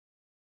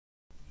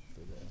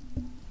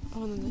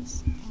Oh, and then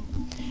this.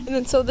 And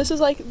then so this is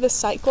like the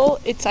cycle.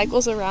 It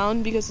cycles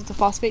around because it's a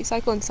phosphate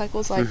cycle, and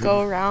cycles like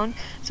go around.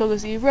 So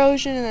there's the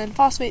erosion, and then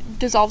phosphate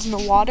dissolves in the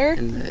water,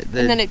 and and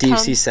then it deep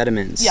comes, sea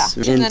sediments. Yeah,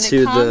 and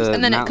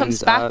then it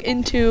comes back up,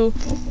 into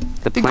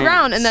the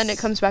ground, and then it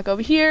comes back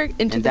over here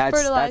into and the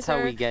fertilizer. That's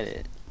how we get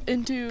it.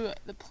 Into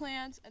the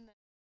plants, and then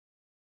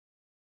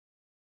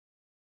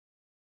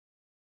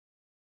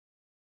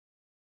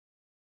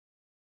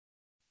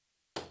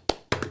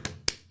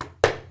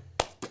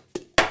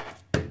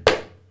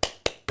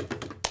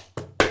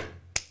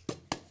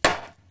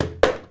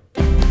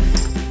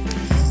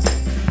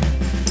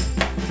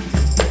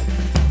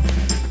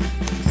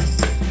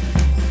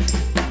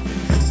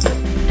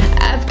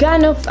got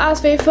no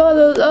phosphate for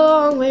the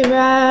long way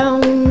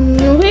round.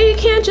 We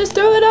can't just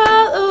throw it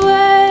all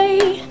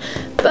away,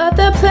 but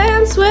the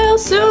plants will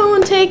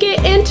soon take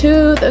it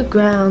into the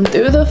ground.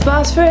 Through the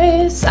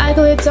phosphorus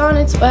cycle, it's on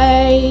its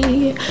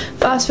way.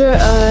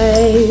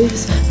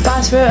 Phosphorus,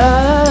 phosphorus.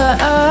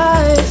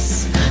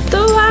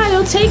 The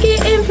wild take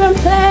it in from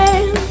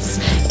plants.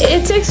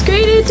 It's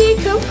excreted,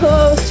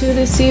 decomposed to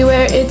the sea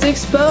where it's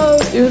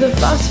exposed. Through the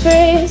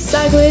phosphorus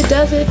cycle, it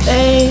does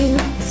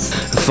advance.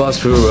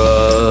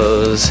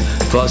 Phosphorus,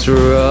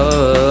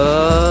 phosphorus.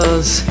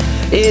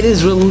 It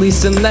is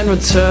released and then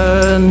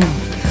returned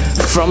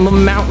from the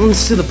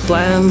mountains to the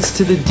plants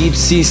to the deep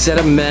sea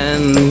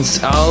sediments.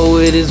 Oh,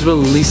 it is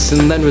released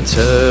and then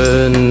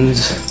returned.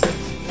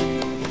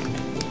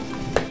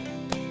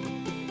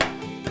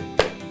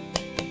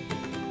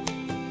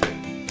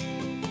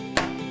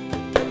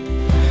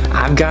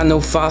 I've got no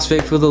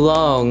phosphate for the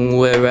long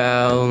way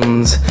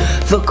round.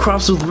 The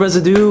crops with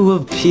residue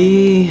of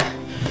P.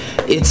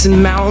 It's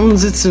in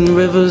mountains, it's in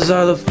rivers,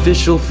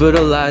 artificial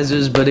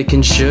fertilizers, but it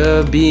can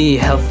sure be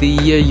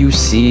healthier, you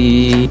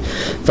see.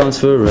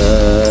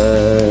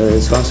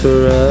 Phosphorus,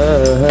 phosphorus.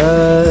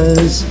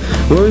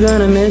 We're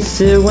gonna miss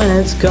it when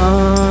it's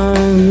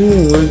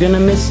gone. We're gonna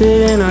miss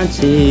it in our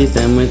teeth,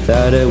 and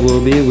without it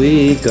we'll be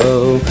weak.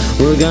 Oh,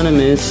 we're gonna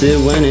miss it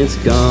when it's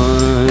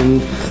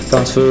gone.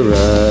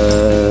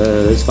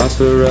 Phosphorus,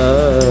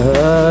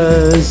 phosphorus.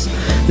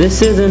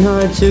 This isn't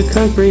hard to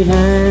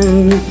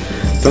comprehend.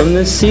 From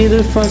the sea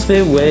the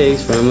phosphate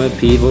wakes, from a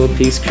people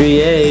peaks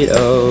create.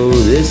 Oh,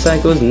 this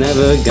cycle's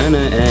never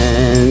gonna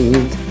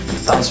end.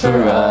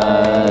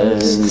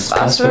 Phosphorus,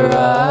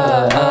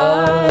 phosphorus.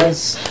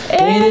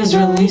 It is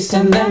released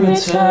and then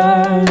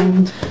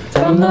returned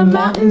from the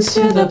mountains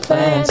to the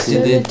plants to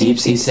the deep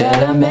sea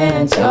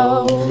sediments.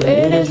 Oh,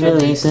 it is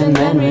released and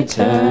then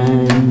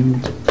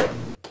returned.